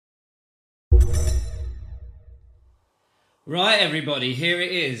Right, everybody, here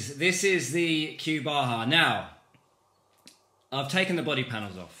it is. This is the Q Baja. Now, I've taken the body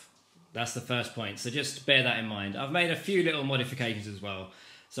panels off. That's the first point, so just bear that in mind. I've made a few little modifications as well,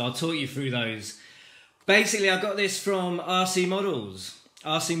 so I'll talk you through those. Basically, I got this from RC Models,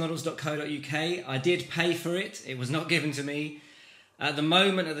 rcmodels.co.uk. I did pay for it. It was not given to me. At the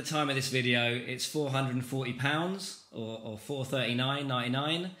moment, at the time of this video, it's £440 or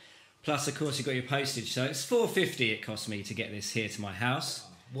 $439.99. Plus, of course, you've got your postage. So it's $450 it cost me to get this here to my house.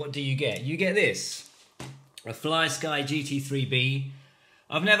 What do you get? You get this. A Fly Sky GT3B.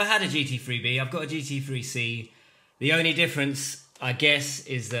 I've never had a GT3B. I've got a GT3C. The only difference, I guess,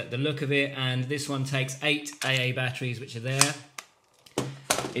 is that the look of it, and this one takes 8 AA batteries, which are there.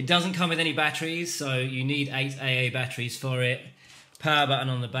 It doesn't come with any batteries, so you need 8 AA batteries for it. Power button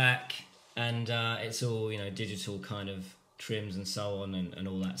on the back, and it's all, you know, digital kind of trims and so on and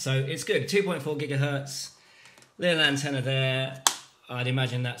all that. So it's good. 2.4 gigahertz, little antenna there. I'd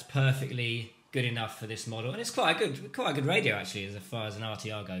imagine that's perfectly good enough for this model, and it's quite a good radio actually, as far as an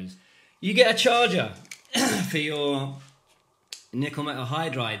RTR goes. You get a charger for your nickel metal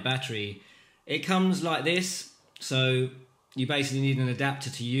hydride battery. It comes like this, so you basically need an adapter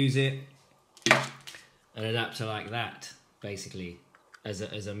to use it. An adapter like that, basically, as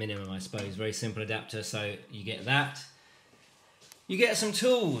a minimum, I suppose. Very simple adapter, so you get that. You get some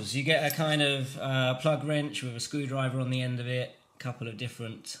tools. You get a kind of plug wrench with a screwdriver on the end of it, a couple of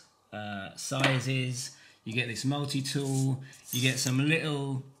different sizes. You get this multi-tool. You get some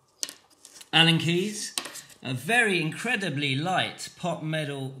little Allen keys, a very incredibly light pot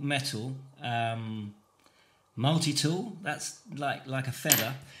metal multi-tool. That's like a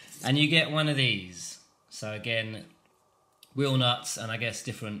feather. And you get one of these. So again, wheel nuts, and I guess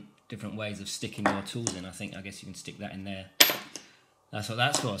different ways of sticking your tools in. I guess you can stick that in there. That's what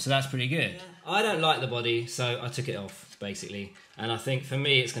that's for, so that's pretty good. Yeah. I don't like the body, so I took it off, basically. And I think for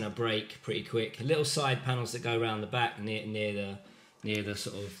me, it's going to break pretty quick. Little side panels that go around the back near the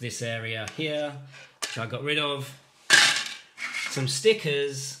sort of this area here, which I got rid of. Some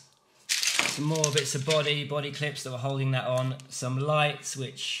stickers, some more bits of body clips that were holding that on. Some lights,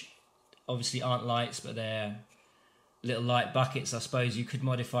 which obviously aren't lights, but they're little light buckets. I suppose you could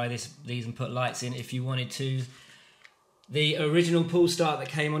modify these and put lights in if you wanted to. The original pull start that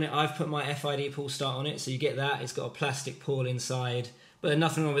came on it, I've put my FID pull start on it, so you get that. It's got a plastic pawl inside, but there's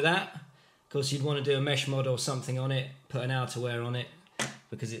nothing wrong with that. Of course, you'd want to do a mesh mod or something on it, put an outerwear on it,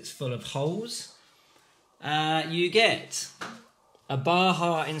 because it's full of holes. You get a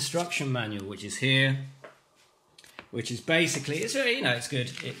Baja instruction manual, which is here, which is basically, it's very, you know, it's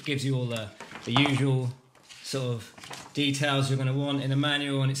good. It gives you all the usual sort of details you're going to want in a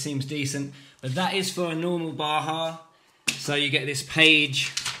manual, and it seems decent. But that is for a normal Baja. So you get this page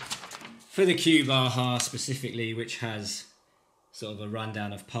for the Q Baja specifically, which has sort of a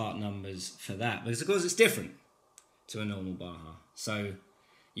rundown of part numbers for that. Because of course it's different to a normal Baja. So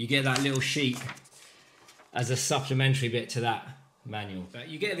you get that little sheet as a supplementary bit to that manual. But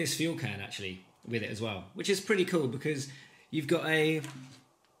you get this fuel can actually with it as well, which is pretty cool because you've got an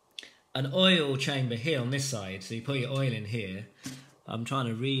oil chamber here on this side. So you put your oil in here. I'm trying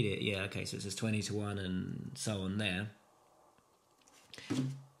to read it. Yeah, okay, so it says 20 to 1 and so on there. So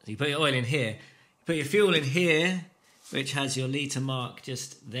you put your oil in here, you put your fuel in here, which has your litre mark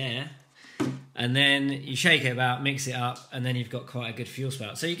just there, and then you shake it about, mix it up, and then you've got quite a good fuel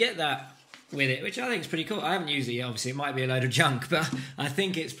spout. So you get that with it, which I think is pretty cool. I haven't used it yet, obviously. It might be a load of junk, but I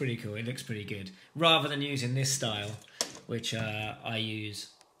think it's pretty cool. It looks pretty good, rather than using this style, which I use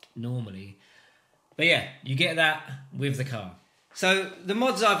normally. But yeah, you get that with the car. So the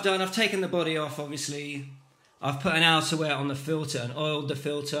mods I've done, I've taken the body off, obviously. I've put an outerwear on the filter and oiled the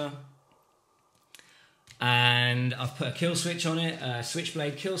filter. And I've put a kill switch on it, a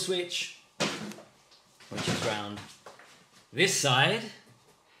switchblade kill switch, which is round this side.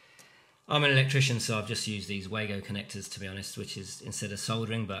 I'm an electrician, so I've just used these Wago connectors, to be honest, which is instead of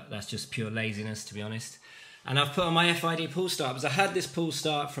soldering, but that's just pure laziness, to be honest. And I've put on my FID pull start, because I had this pull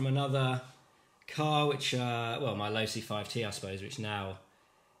start from another car, which, well, my low C5T, I suppose, which now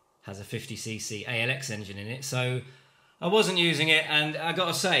has a 50cc ALX engine in it. So I wasn't using it, and I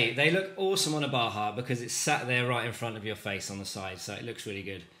gotta say, they look awesome on a Baja because it's sat there right in front of your face on the side, so it looks really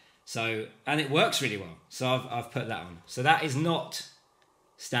good. So, and it works really well, so I've put that on. So that is not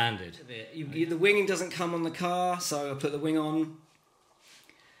standard. The winging doesn't come on the car, so I put the wing on.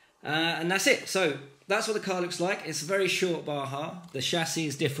 And that's it. So that's what the car looks like. It's a very short Baja. The chassis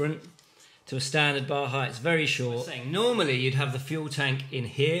is different to a standard Baja. It's very short. Normally you'd have the fuel tank in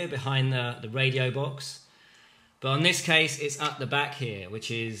here behind the radio box, but on this case it's at the back here, which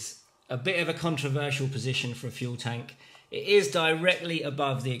is a bit of a controversial position for a fuel tank. It is directly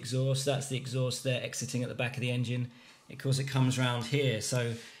above the exhaust. That's the exhaust there exiting at the back of the engine. Of course, it comes round here,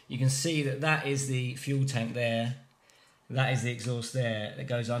 so you can see that that is the fuel tank there. That is the exhaust there that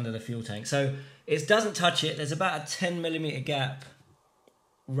goes under the fuel tank. So it doesn't touch it. There's about a 10mm gap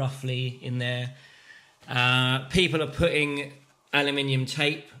roughly in there. People are putting aluminium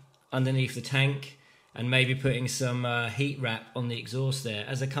tape underneath the tank and maybe putting some heat wrap on the exhaust there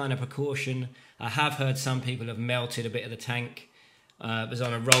as a kind of precaution. I have heard some people have melted a bit of the tank. It was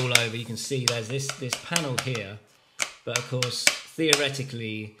on a rollover. You can see there's this panel here, but of course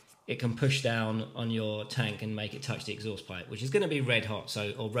theoretically it can push down on your tank and make it touch the exhaust pipe, which is going to be red hot,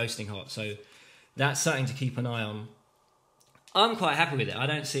 or roasting hot. So that's something to keep an eye on. I'm quite happy with it. I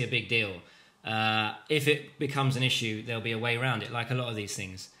don't see a big deal. If it becomes an issue, there'll be a way around it, like a lot of these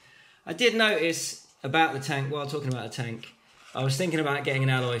things. I did notice about the tank, while talking about the tank, I was thinking about getting an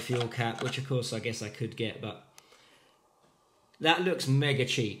alloy fuel cap, which of course I guess I could get, but that looks mega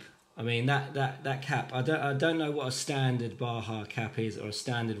cheap. I mean, that cap, I don't know what a standard Baja cap is or a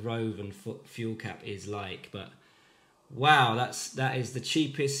standard Rovan fuel cap is like, but wow, that is the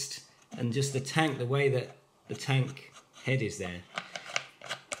cheapest. And just the tank, the way that the tank head is there,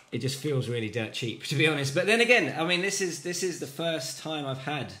 it just feels really dirt cheap, to be honest. But then again, I mean, this is the first time I've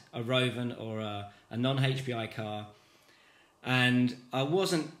had a Rovan or a non-HPI car, and I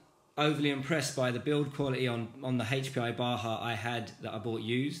wasn't overly impressed by the build quality on the HPI Baja I had that I bought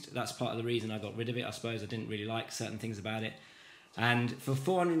used. That's part of the reason I got rid of it. I suppose I didn't really like certain things about it. And for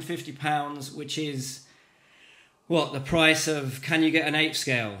 £450, which is what the price of, can you get an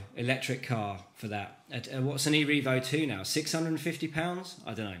 8-scale electric car for that? What's an e-Revo 2 now? £650?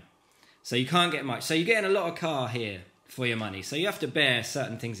 I don't know. So you can't get much. So you're getting a lot of car here for your money. So you have to bear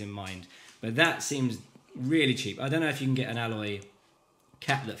certain things in mind. But that seems really cheap. I don't know if you can get an alloy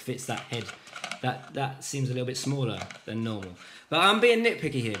cap that fits that head. That seems a little bit smaller than normal. But I'm being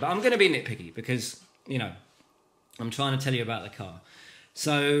nitpicky here. But I'm going to be nitpicky because, you know, I'm trying to tell you about the car.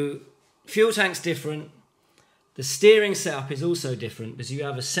 So fuel tank's different. The steering setup is also different because you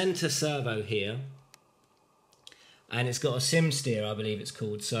have a centre servo here, and it's got a sim steer, I believe it's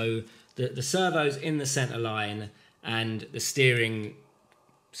called. So the servo's in the centre line and the steering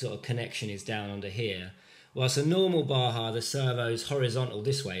sort of connection is down under here. Whilst a normal Baja, the servo's horizontal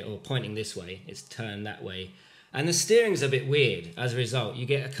this way or pointing this way, it's turned that way. And the steering's a bit weird as a result. You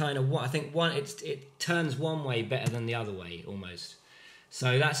get a kind of, I think it turns one way better than the other way almost.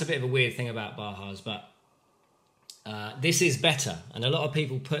 So that's a bit of a weird thing about Bajas, but this is better. And a lot of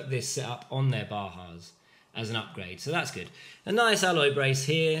people put this setup on their Bajas as an upgrade, so that's good. A nice alloy brace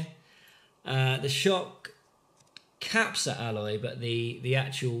here. The shock caps are alloy, but the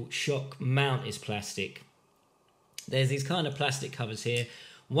actual shock mount is plastic. There's these kind of plastic covers here.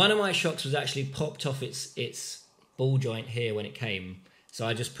 One of my shocks was actually popped off its ball joint here when it came, so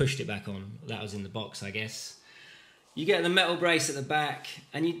I just pushed it back on. That was in the box, I guess. You get the metal brace at the back,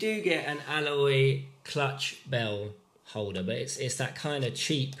 and you do get an alloy clutch bell holder, but it's that kind of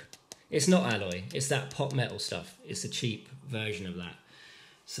cheap. It's not alloy, it's that pot metal stuff. It's a cheap version of that.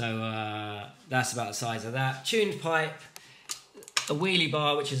 So that's about the size of that. Tuned pipe, a wheelie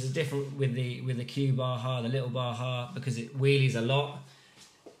bar, which is different with the Q Baja, the little Baja, because it wheelies a lot.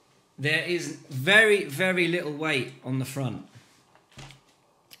 There is very, very little weight on the front,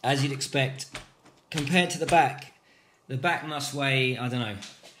 as you'd expect, compared to the back. The back must weigh, I don't know,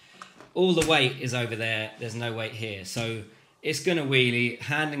 all the weight is over there, there's no weight here. So it's going to wheelie,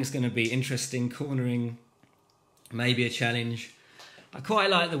 handling's going to be interesting, cornering, maybe a challenge. I quite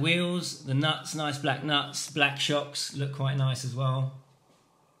like the wheels, the nuts, nice black nuts, black shocks, look quite nice as well.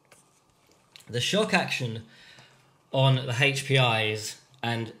 The shock action on the HPIs,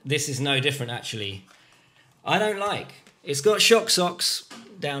 and this is no different actually, I don't like. It's got shock socks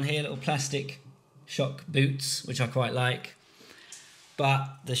down here, little plastic shock boots, which I quite like. But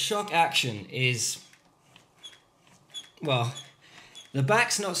the shock action is, well, the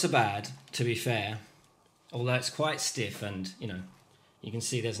back's not so bad, to be fair, although it's quite stiff and, you know, you can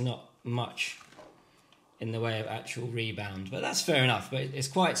see there's not much in the way of actual rebound, but that's fair enough, but it's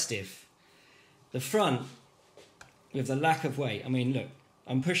quite stiff. The front, with the lack of weight, I mean, look,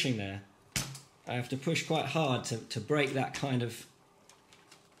 I'm pushing there. I have to push quite hard to break that kind of...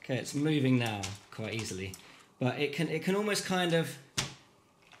 Okay, it's moving now quite easily, but it can almost kind of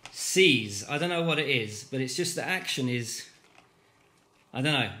seize. I don't know what it is, but it's just the action is... I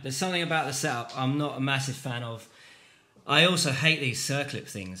don't know. There's something about the setup I'm not a massive fan of. I also hate these circlip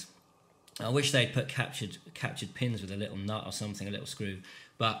things. I wish they'd put captured pins with a little nut or something, a little screw.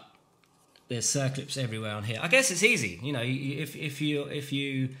 But there's circlips everywhere on here. I guess it's easy, you know. If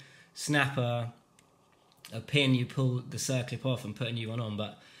you snap a a pin, you pull the circlip off and put a new one on,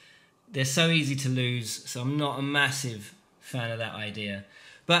 but they're so easy to lose, so I'm not a massive fan of that idea.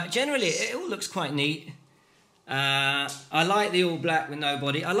 But generally, it all looks quite neat. I like the all black with no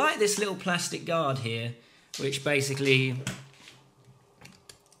body. I like this little plastic guard here, which basically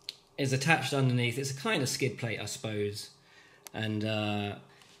is attached underneath. It's a kind of skid plate, I suppose. And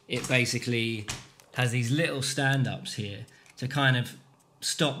it basically has these little stand-ups here to kind of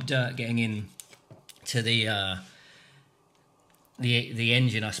stop dirt getting in to the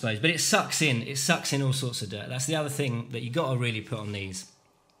engine, I suppose. But it sucks in all sorts of dirt. That's the other thing that you got to really put on these.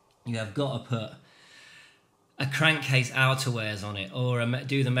 You have got to put a crankcase outerwears on it, or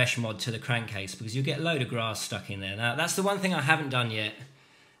do the mesh mod to the crankcase, because you get a load of grass stuck in there. Now, that's the one thing I haven't done yet,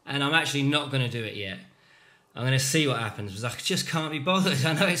 and I'm actually not going to do it yet. I'm going to see what happens, because I just can't be bothered.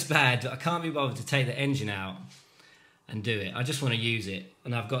 I know it's bad, but I can't be bothered to take the engine out and do it. I just want to use it,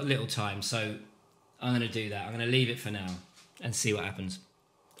 and I've got little time, so I'm going to do that. I'm going to leave it for now and see what happens.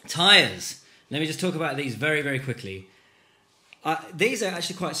 Tyres. Let me just talk about these very, very quickly. These are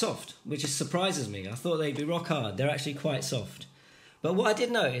actually quite soft, which surprises me. I thought they'd be rock hard. They're actually quite soft. But what I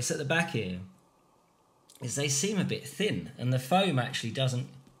did notice at the back here is they seem a bit thin, and the foam actually doesn't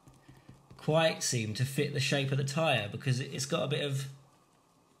quite seem to fit the shape of the tyre, because it's got a bit of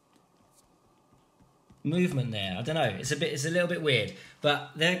movement there. I don't know. It's a little bit weird, but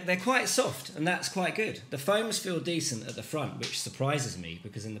they're quite soft, and that's quite good. The foams feel decent at the front, which surprises me,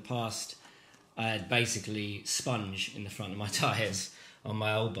 because in the past I had basically sponge in the front of my tyres on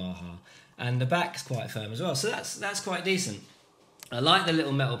my old Baja, and the back's quite firm as well, so that's quite decent. I like the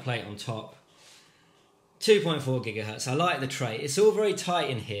little metal plate on top. 2.4 gigahertz. I like the tray. It's all very tight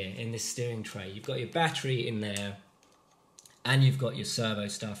in here in this steering tray. You've got your battery in there, and you've got your servo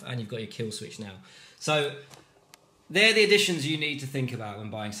stuff, and you've got your kill switch now. So they're the additions you need to think about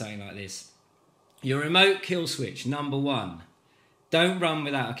when buying something like this. Your remote kill switch, number one. Don't run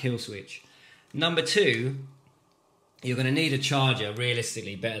without a kill switch. Number two, you're going to need a charger,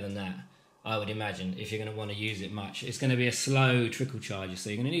 realistically, better than that, I would imagine, if you're going to want to use it much. It's going to be a slow trickle charger, so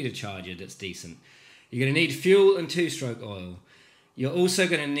you're going to need a charger that's decent. You're going to need fuel and two-stroke oil. You're also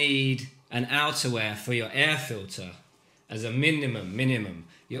going to need an outerwear for your air filter as a minimum.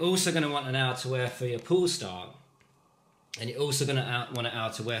 You're also going to want an outerwear for your pull start, and you're also going to want an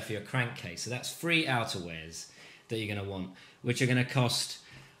outerwear for your crankcase. So that's 3 outerwears that you're going to want, which are going to cost,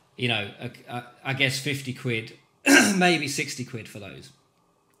 you know, I guess 50 quid, maybe 60 quid for those.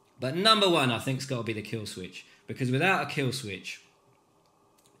 But number one, I think, has got to be the kill switch, because without a kill switch,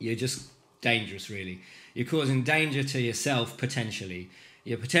 you're just dangerous, really. You're causing danger to yourself, potentially.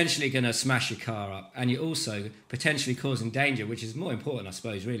 You're potentially going to smash your car up, and you're also potentially causing danger, which is more important, I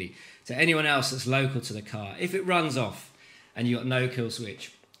suppose, really, to anyone else that's local to the car. If it runs off and you've got no kill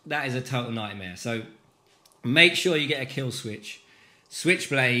switch, that is a total nightmare. So make sure you get a kill switch,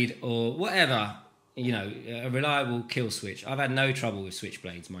 switchblade, or whatever, you know, a reliable kill switch. I've had no trouble with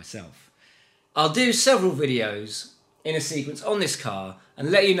switchblades myself. I'll do several videos in a sequence on this car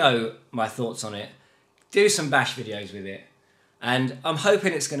and let you know my thoughts on it, do some bash videos with it, and I'm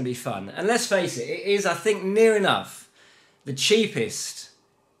hoping it's going to be fun. And let's face it, it is, I think, near enough the cheapest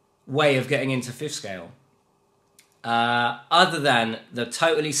way of getting into fifth scale, other than the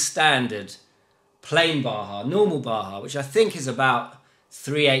totally standard plain Baja, normal Baja, which I think is about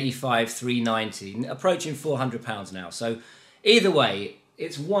 $385, $390, approaching £400 now. So either way,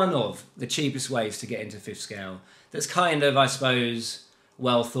 it's one of the cheapest ways to get into fifth scale that's kind of, I suppose,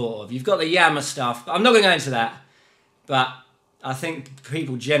 well thought of. You've got the Yamaha stuff, but I'm not going to go into that, but I think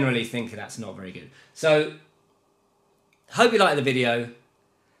people generally think that's not very good. So, hope you like the video.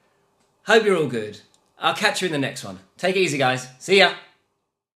 Hope you're all good. I'll catch you in the next one. Take it easy, guys. See ya.